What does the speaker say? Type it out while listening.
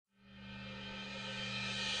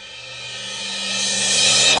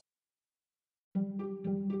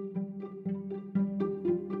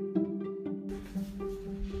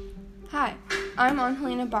I'm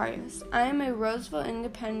Angelina Barrios. I am a Roseville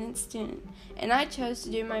Independent student, and I chose to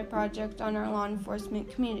do my project on our law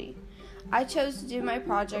enforcement community. I chose to do my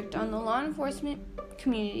project on the law enforcement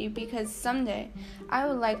community because someday I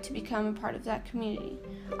would like to become a part of that community.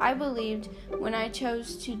 I believed when I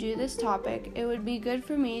chose to do this topic, it would be good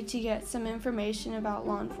for me to get some information about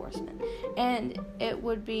law enforcement, and it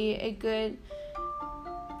would be a good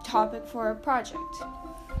topic for a project.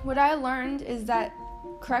 What I learned is that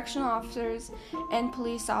correctional officers and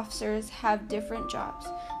police officers have different jobs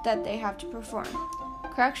that they have to perform.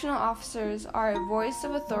 Correctional officers are a voice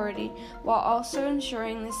of authority while also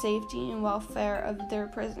ensuring the safety and welfare of their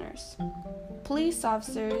prisoners. Police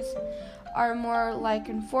officers are more like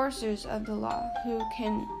enforcers of the law who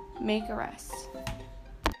can make arrests.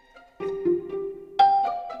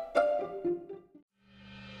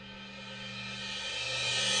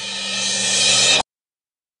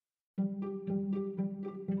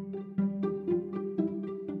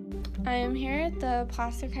 I am here at the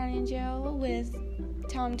Placer County Jail with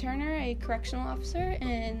Tom Turner, a correctional officer,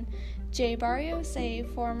 and Jay Barrios, a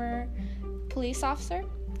former police officer,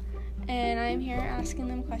 and I'm here asking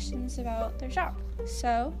them questions about their job.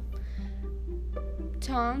 So,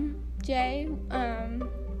 Tom, Jay,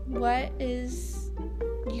 what is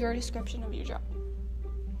your description of your job?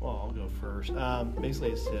 Well, I'll go first.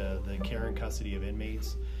 Basically, it's the care and custody of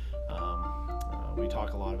inmates. We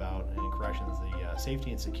talk a lot about, in corrections, the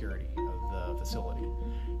safety and security of the facility,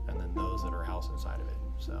 and then those that are housed inside of it.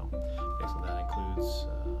 So basically that includes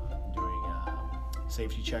doing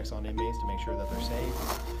safety checks on inmates to make sure that they're safe,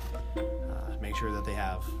 make sure that they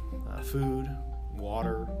have food,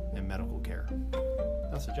 water, and medical care.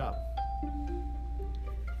 That's the job.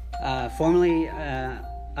 Formerly,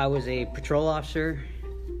 I was a patrol officer,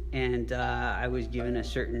 and I was given a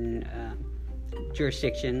certain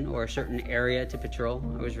jurisdiction or a certain area to patrol.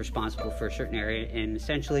 I was responsible for a certain area, and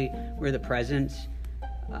essentially we're the presence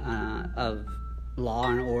of law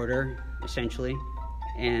and order, essentially,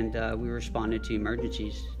 and we responded to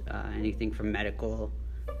emergencies, anything from medical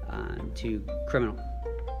to criminal.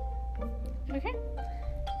 Okay.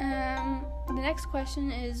 The next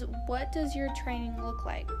question is, what does your training look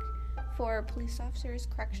like for police officers,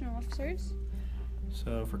 correctional officers?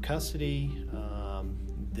 So for custody,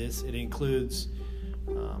 it includes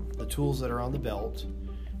the tools that are on the belt,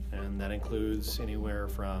 and that includes anywhere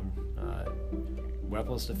from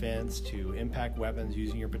weaponless defense to impact weapons,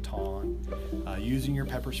 using your baton, using your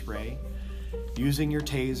pepper spray, using your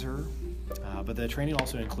taser, but the training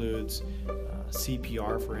also includes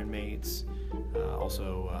CPR for inmates.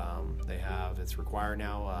 It's required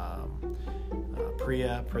now,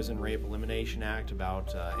 PREA, Prison Rape Elimination Act,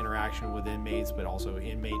 about interaction with inmates, but also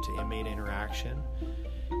inmate-to-inmate interaction.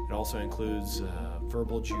 It also includes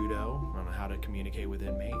verbal judo on how to communicate with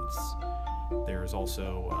inmates. There's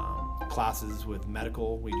also classes with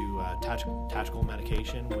medical. We do tactical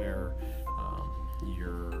medication, where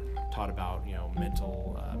you're taught about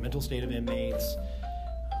mental state of inmates.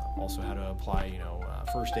 Also how to apply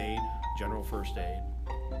first aid, general first aid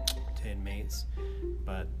to inmates.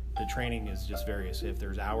 But the training is just various. If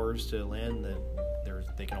there's hours to lend, then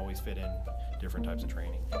they can always fit in different types of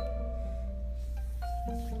training.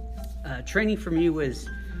 Training for me was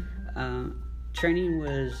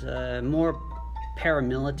more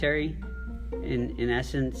paramilitary in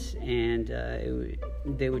essence, and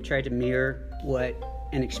they would try to mirror what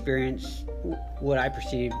I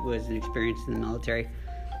perceived was an experience in the military.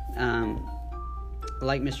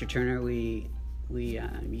 Like Mr. Turner, we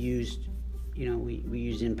used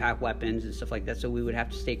impact weapons and stuff like that, so we would have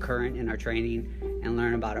to stay current in our training and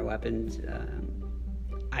learn about our weapons.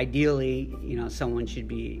 Ideally, someone should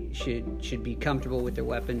be comfortable with their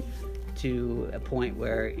weapon to a point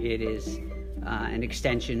where it is an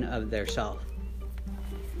extension of their self.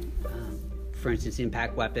 For instance,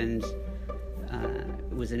 impact weapons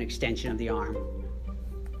was an extension of the arm.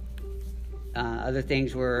 Other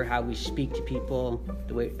things were how we speak to people,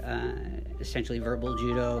 the way, essentially verbal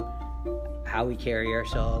judo, how we carry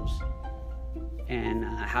ourselves, and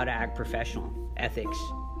how to act professional, ethics.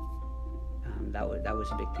 That was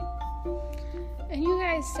a big thing. And you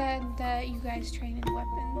guys said that you guys train in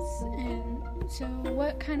weapons, and so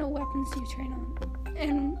what kind of weapons do you train on?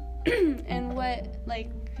 And what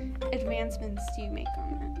advancements do you make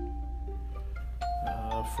on that?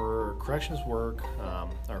 For corrections work,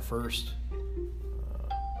 our first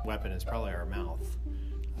weapon is probably our mouth.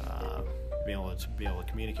 Be able to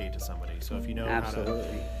communicate to somebody. So if you know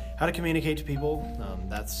how to communicate to people,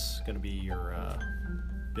 that's going to be your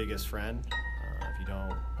biggest friend. If you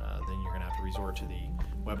don't, then you're going to have to resort to the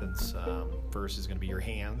weapons. First is going to be your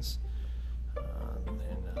hands.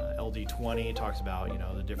 LD20 talks about,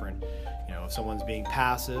 the different, if someone's being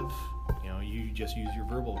passive, you just use your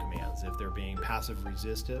verbal commands. If they're being passive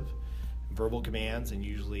resistive, verbal commands, and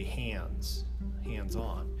usually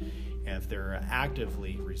hands-on. And if they're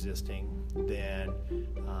actively resisting, then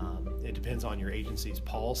it depends on your agency's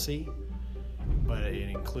policy, but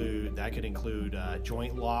that could include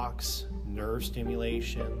joint locks, nerve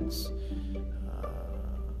stimulations,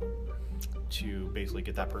 to basically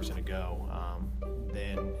get that person to go.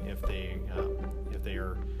 Then if they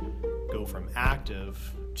go from active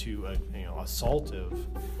to assaultive,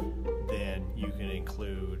 then you can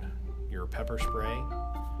include your pepper spray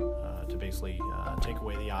to basically take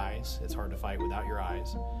away the eyes. It's hard to fight without your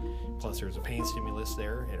eyes. Plus there's a pain stimulus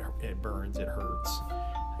there. It burns, it hurts.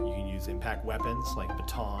 You can use impact weapons like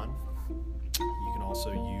baton. You can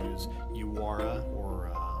also use UWARA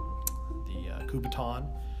or the Kubaton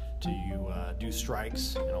to do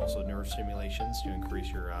strikes, and also nerve stimulations to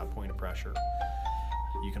increase your point of pressure.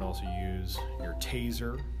 You can also use your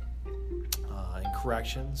taser. In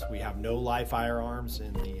corrections, we have no live firearms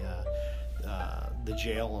in the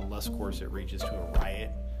jail unless, of course, it reaches to a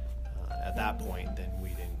riot. At that point, then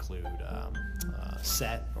we'd include a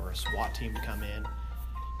set or a SWAT team to come in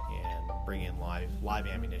and bring in live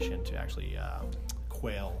ammunition to actually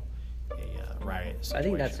quail a riot situation. I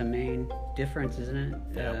think that's the main difference, isn't it?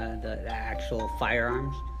 Yep. The actual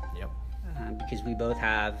firearms. Yep. Because we both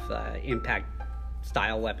have impact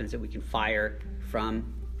style weapons that we can fire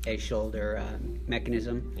from a shoulder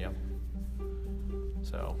mechanism. Yep.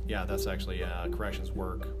 So yeah, that's actually corrections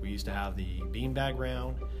work. We used to have the beanbag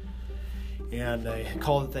round, and they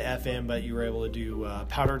called it the FM, but you were able to do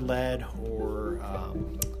powdered lead or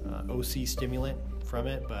OC stimulant from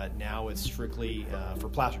it. But now it's strictly, for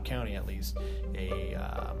Placer County at least,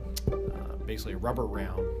 basically a rubber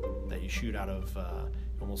round that you shoot out of,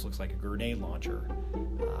 almost looks like a grenade launcher,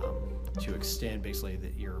 to extend basically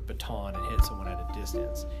your baton and hit someone at a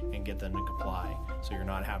distance and get them to comply, so you're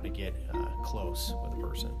not having to get close with a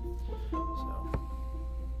person. So.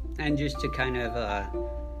 And just to kind of,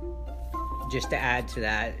 just to add to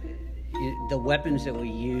that, the weapons that we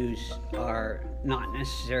use are not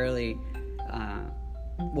necessarily,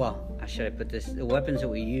 how should I put this? The weapons that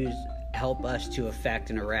we use help us to effect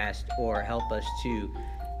an arrest or help us to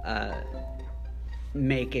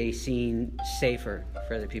make a scene safer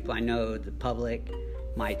for other people. I know the public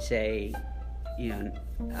might say,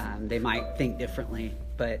 they might think differently,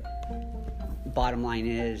 but bottom line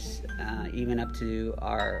is, even up to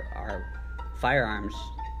our firearms,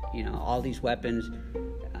 all these weapons,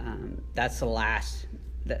 that's the last,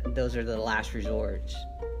 those are the last resorts.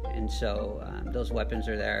 And so those weapons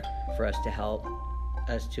are there for us to help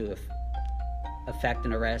us to effect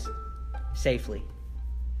an arrest safely.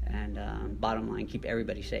 And bottom line, keep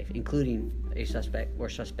everybody safe, including a suspect or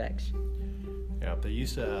suspects. Yeah, they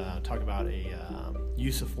used to talk about a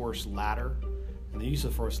use of force ladder. And the use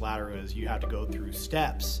of force ladder is you have to go through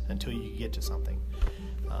steps until you get to something.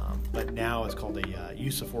 But now it's called a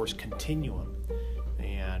use of force continuum.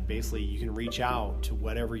 And basically you can reach out to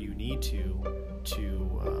whatever you need to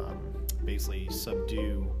basically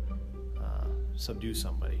subdue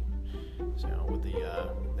somebody. So with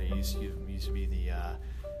they used to be the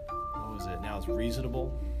what was it? Now it's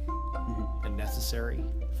reasonable and necessary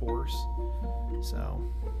force. So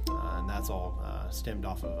and that's all stemmed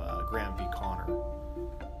off of Graham v. Connor.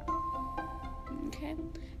 Okay.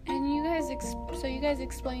 And you guys, so you guys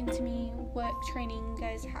explained to me what training you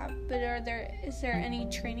guys have, but is there any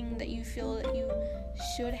training that you feel that you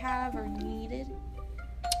should have or needed?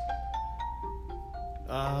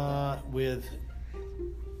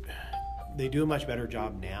 They do a much better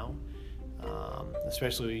job now,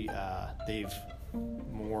 especially they've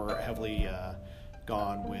more heavily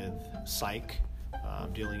gone with psych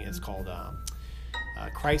dealing. It's called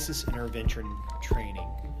crisis intervention training.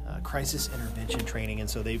 And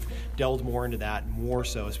so they've delved more into that, more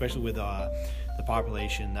so, especially with the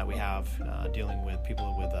population that we have dealing with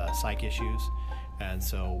people with psych issues. And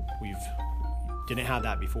so didn't have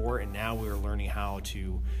that before, and now we're learning how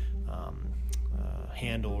to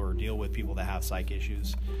handle or deal with people that have psych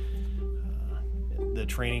issues. The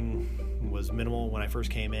training was minimal when I first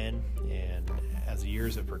came in, and as the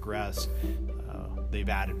years have progressed, they've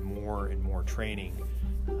added more and more training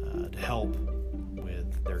to help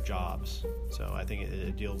with their jobs. So I think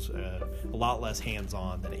it deals a lot less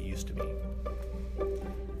hands-on than it used to be.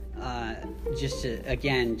 Just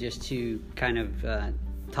to kind of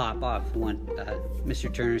top off what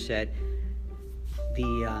Mr. Turner said,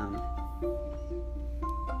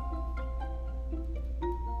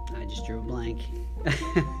 I just drew a blank.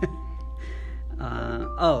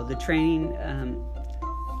 The training.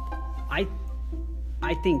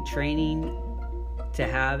 I think training, to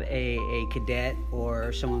have a cadet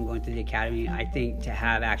or someone going through the academy, I think to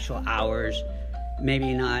have actual hours,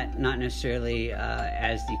 maybe not necessarily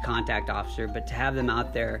as the contact officer, but to have them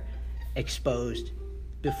out there exposed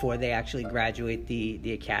before they actually graduate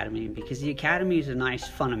the academy, because the academy is a nice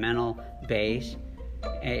fundamental base.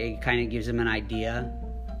 It kind of gives them an idea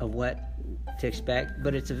of what to expect,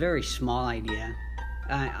 but it's a very small idea.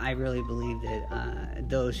 I really believe that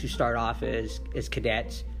those who start off as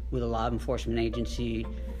cadets with a law enforcement agency,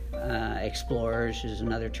 explorers is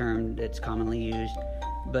another term that's commonly used,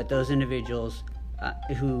 but those individuals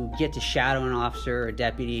who get to shadow an officer or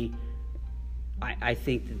deputy, I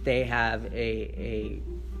think that they have a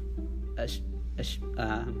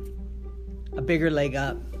bigger leg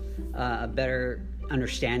up, a better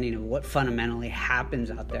understanding of what fundamentally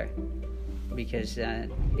happens out there, because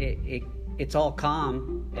it's all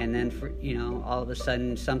calm, and then all of a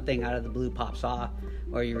sudden something out of the blue pops off,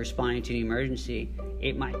 or you're responding to an emergency.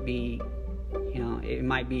 It might be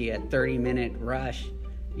a 30-minute rush.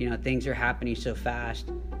 Things are happening so fast,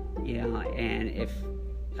 and if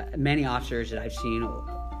many officers that I've seen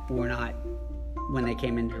were not, when they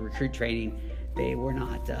came into recruit training, they weren't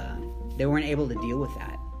able to deal with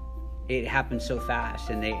that. It happened so fast,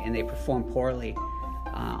 and they performed poorly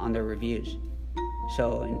on their reviews.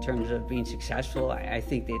 So in terms of being successful, I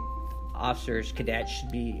think that officers, cadets should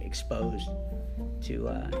be exposed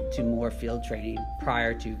to more field training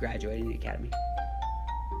prior to graduating the academy.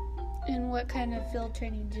 And what kind of field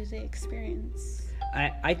training do they experience?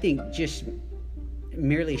 I think just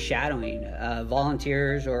merely shadowing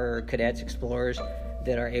volunteers or cadets, explorers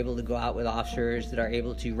that are able to go out with officers, that are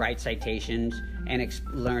able to write citations and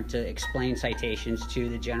learn to explain citations to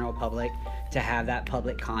the general public, to have that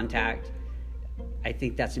public contact. I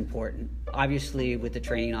think that's important. Obviously, with the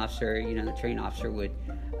training officer, the training officer would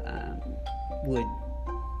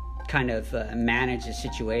kind of manage the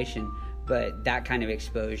situation, but that kind of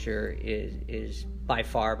exposure is by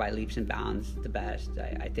far, by leaps and bounds, the best.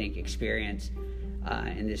 I think experience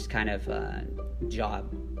in this kind of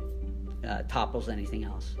job topples anything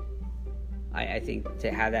else. I think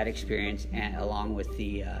to have that experience, and along with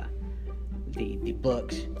the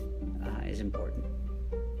books, is important.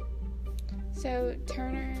 So,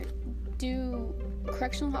 Turner, do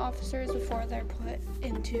correctional officers, before they're put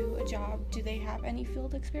into a job, do they have any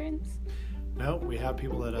field experience? No, we have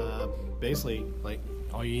people that basically, like,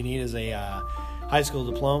 all you need is a high school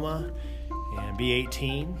diploma and be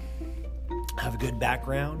 18, have a good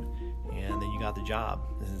background, and then you got the job.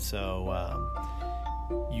 And so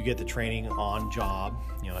you get the training on job,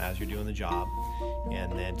 as you're doing the job.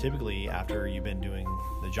 And then typically after you've been doing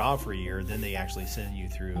the job for a year, then they actually send you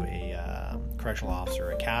through a correctional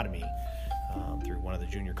officer academy through one of the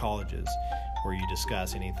junior colleges, where you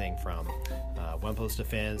discuss anything from weapons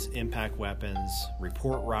defense, impact weapons,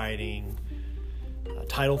 report writing,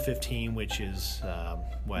 Title 15, which is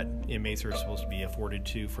what inmates are supposed to be afforded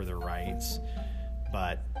to for their rights.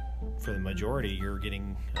 But for the majority, you're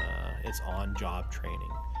getting it's on-job training.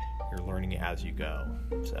 You're learning as you go.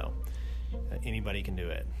 So anybody can do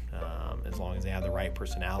it, as long as they have the right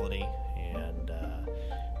personality and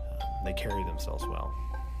they carry themselves well.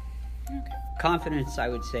 Okay. Confidence, I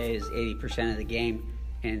would say, is 80% of the game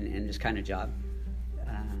in this kind of job.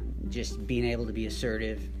 Just being able to be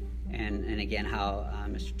assertive, and again, how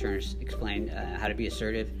Mr. Turner explained how to be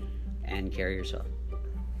assertive and carry yourself.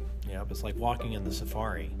 Yeah, it's like walking in the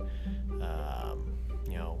safari.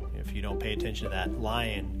 If you don't pay attention to that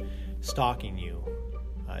lion stalking you,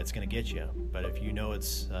 it's going to get you. But if you know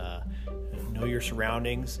know your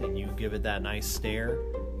surroundings and you give it that nice stare,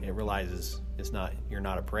 it realizes you're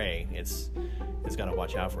not a prey. It's got to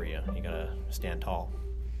watch out for you. You got to stand tall.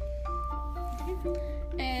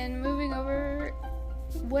 And moving over,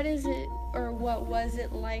 what is it, or what was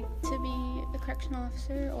it like to be a correctional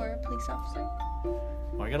officer or a police officer?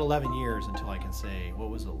 Well, I got 11 years until I can say, what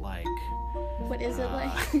was it like? What is it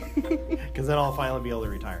like? Because then I'll finally be able to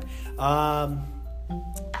retire.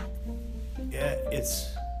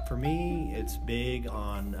 For me, it's big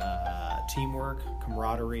on teamwork,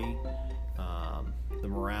 camaraderie, the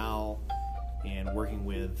morale, and working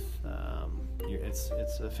with.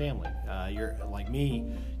 It's a family. You're like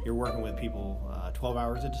me. You're working with people 12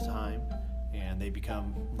 hours at a time, and they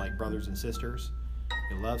become like brothers and sisters.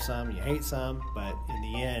 You love some, you hate some, but in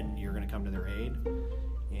the end, you're going to come to their aid.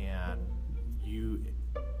 And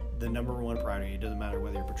the number one priority, it doesn't matter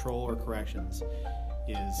whether you're patrol or corrections,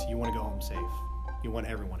 is you want to go home safe. You want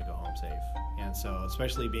everyone to go home safe. And so,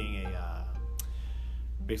 especially being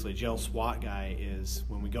basically jail SWAT guy is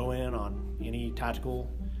when we go in on any tactical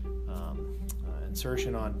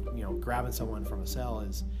insertion on, grabbing someone from a cell,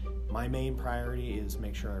 is my main priority is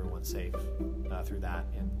make sure everyone's safe through that,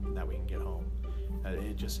 and that we can get home.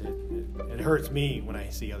 It hurts me when I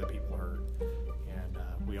see other people hurt, and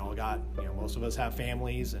we all got, most of us have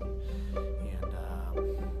families, and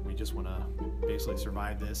we just want to basically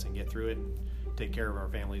survive this and get through it and take care of our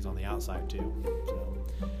families on the outside too.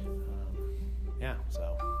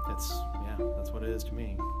 So that's what it is to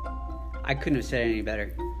me. I couldn't have said it any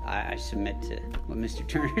better. I submit to what Mr.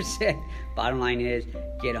 Turner said. Bottom line is,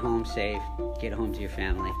 get home safe, get home to your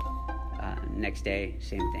family. Next day,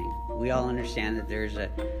 same thing. We all understand that there's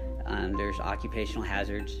occupational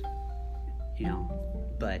hazards,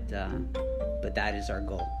 but that is our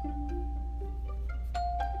goal.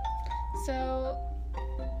 So,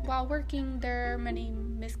 while working, there are many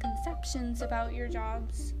misconceptions about your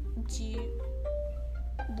jobs.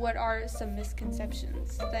 What are some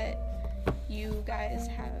misconceptions that you guys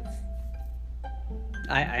have?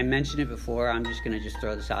 I mentioned it before. I'm just going to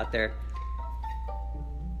throw this out there.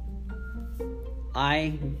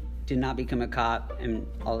 I did not become a cop and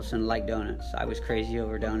all of a sudden like donuts. I was crazy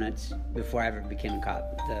over donuts before I ever became a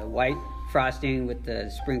cop. The white frosting with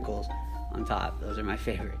the sprinkles on top, those are my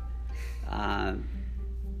favorite. That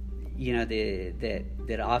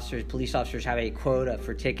police officers have a quota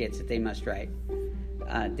for tickets that they must write.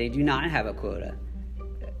 They do not have a quota.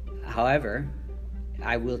 However,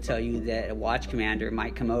 I will tell you that a watch commander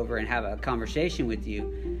might come over and have a conversation with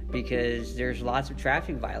you, because there's lots of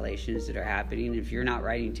traffic violations that are happening. If you're not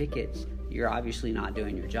writing tickets, you're obviously not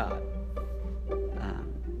doing your job.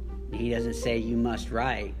 He doesn't say you must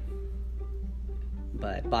write,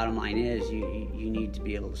 but bottom line is you need to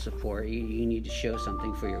be able to support. You need to show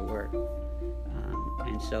something for your work.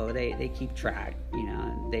 And so they keep track,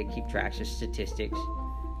 they keep tracks of statistics.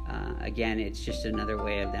 Again, it's just another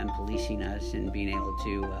way of them policing us and being able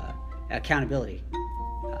to, accountability,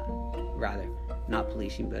 rather, not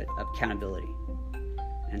policing, but accountability.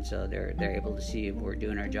 And so they're able to see if we're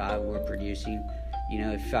doing our job, we're producing.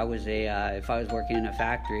 If I was working in a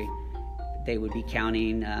factory, they would be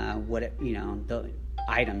counting the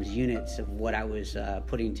items, units of what I was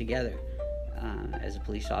putting together. As a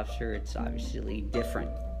police officer, it's obviously different.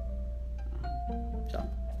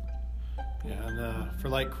 Yeah, and for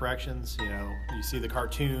like corrections, you see the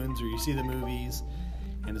cartoons or you see the movies,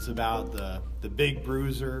 and it's about the big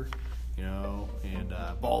bruiser, and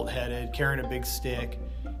bald-headed, carrying a big stick,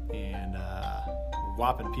 and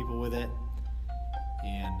whopping people with it.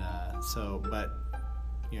 And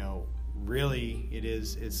really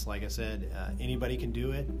it's like I said, anybody can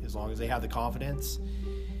do it as long as they have the confidence.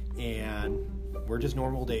 And we're just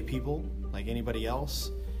normal day people like anybody else.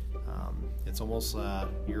 It's almost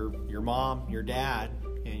your mom, your dad,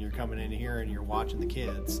 and you're coming in here and you're watching the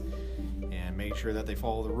kids and make sure that they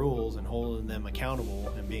follow the rules and holding them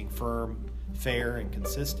accountable and being firm, fair, and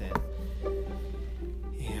consistent.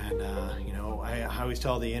 And I always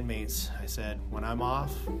tell the inmates, I said, when I'm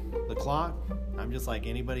off the clock, I'm just like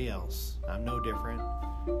anybody else. I'm no different.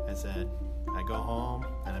 I said, I go home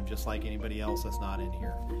and I'm just like anybody else that's not in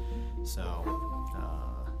here. So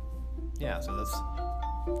so that's,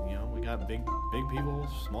 we got big people,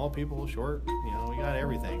 small people, short, we got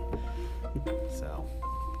everything. So,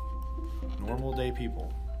 normal day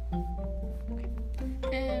people.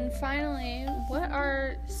 And finally, what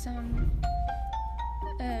are some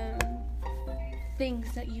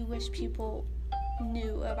things that you wish people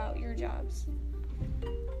knew about your jobs?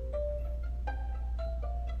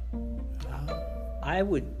 I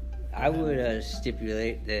would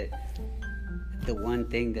stipulate that the one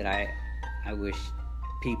thing that I wish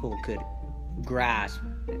people could grasp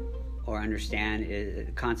or understand, is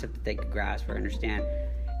the concept that they could grasp or understand,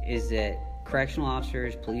 is that correctional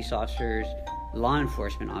officers, police officers, law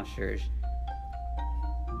enforcement officers,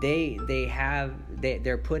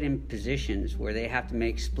 they're put in positions where they have to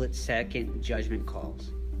make split-second judgment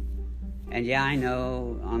calls. And yeah, I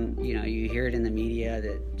know, you hear it in the media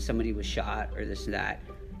that somebody was shot or this and that,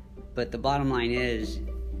 but the bottom line is,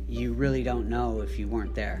 you really don't know if you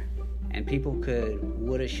weren't there. And people could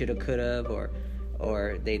woulda, shoulda, coulda,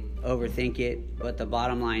 or they overthink it. But the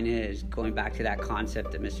bottom line is, going back to that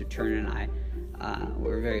concept that Mr. Turner and I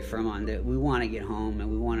were very firm on, that we want to get home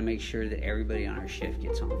and we want to make sure that everybody on our shift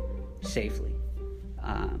gets home safely.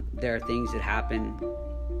 There are things that happen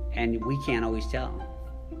and we can't always tell.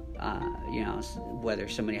 Whether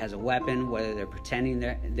somebody has a weapon, whether they're pretending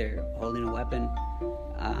they're holding a weapon,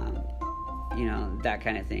 that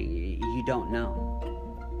kind of thing. You don't know.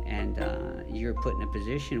 And you're put in a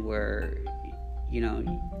position where,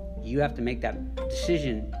 you have to make that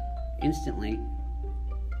decision instantly,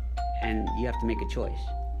 and you have to make a choice.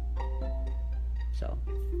 So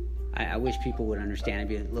I wish people would understand and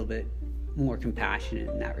be a little bit more compassionate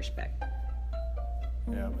in that respect.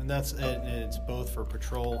 Yeah, and it's both for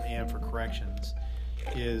patrol and for corrections.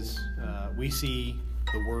 We see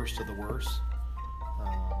the worst of the worst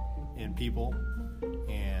in people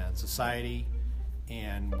and society,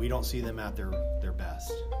 and we don't see them at their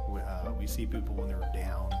best. We see people when they're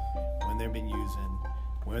down, when they've been using,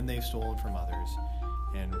 when they've stolen from others,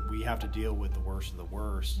 and we have to deal with the worst of the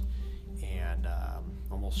worst and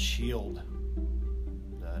almost shield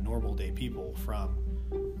normal day people from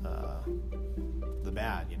the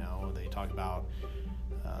bad. They talk about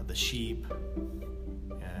the sheep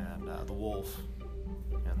and the wolf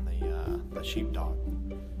and the sheepdog,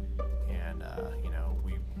 and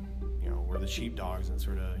we're the sheepdogs and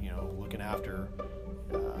sort of looking after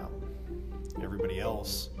everybody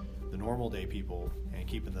else, the normal day people, and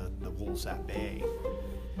keeping the wolves at bay.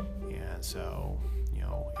 And so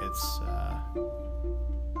it's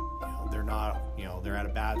they're not they're at a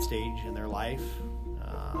bad stage in their life.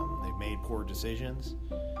 They've made poor decisions,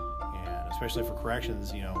 and especially for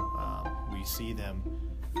corrections, we see them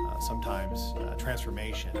sometimes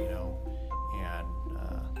transformation, and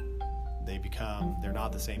they're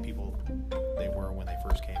not the same people they were when they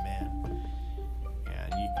first came in.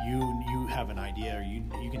 And you have an idea, or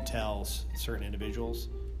you can tell certain individuals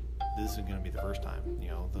this is going to be the first time.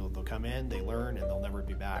 They'll come in, they learn, and they'll never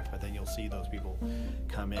be back. But then you'll see those people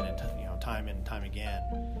come in and time and time again,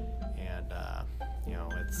 and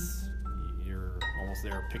it's you're almost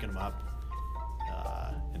there picking them up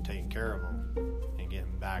and taking care of them and getting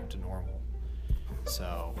them back to normal.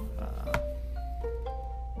 So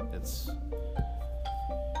it's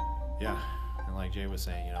and like Jay was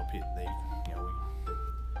saying, we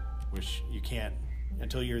wish you can't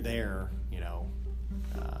until you're there.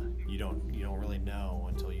 You don't really know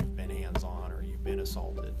until you've been hands-on or you've been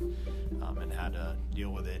assaulted, and had to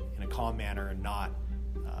deal with it in a calm manner and not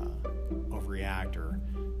overreact or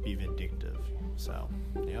be vindictive. So,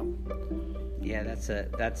 yeah, that's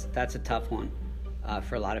a tough one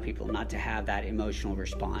for a lot of people, not to have that emotional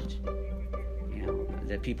response.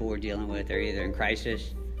 The people we're dealing with are either in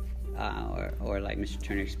crisis, or like Mr.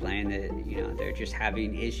 Turner explained, that they're just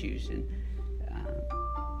having issues, and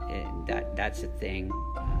that's a thing,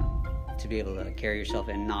 to be able to carry yourself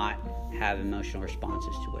and not have emotional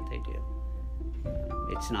responses to what they do.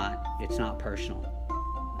 It's not personal.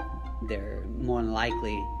 They're more than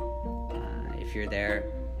likely, if you're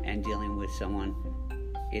there and dealing with someone,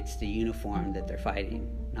 it's the uniform that they're fighting,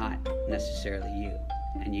 not necessarily you.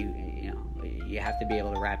 And you have to be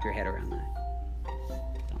able to wrap your head around that.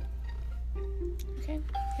 So. Okay,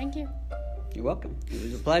 thank you. You're welcome. It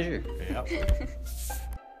was a pleasure. Yeah.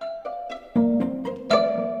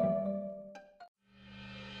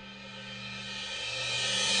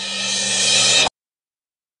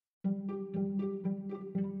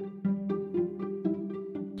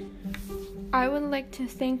 I would like to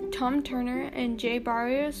thank Tom Turner and Jay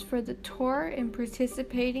Barrios for the tour and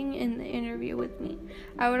participating in the interview with me.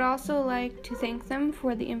 I would also like to thank them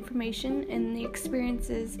for the information and the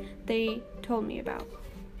experiences they told me about.